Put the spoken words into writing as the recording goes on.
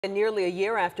And nearly a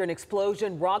year after an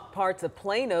explosion rocked parts of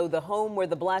Plano, the home where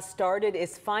the blast started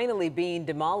is finally being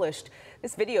demolished.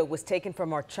 This video was taken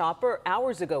from our chopper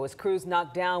hours ago as crews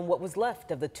knocked down what was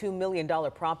left of the $2 million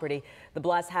property. The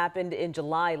blast happened in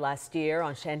July last year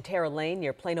on Shantara Lane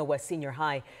near Plano West Senior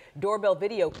High. Doorbell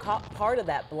video caught part of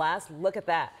that blast. Look at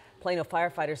that. Plano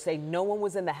firefighters say no one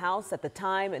was in the house at the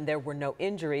time and there were no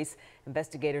injuries.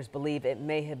 Investigators believe it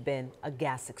may have been a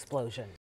gas explosion.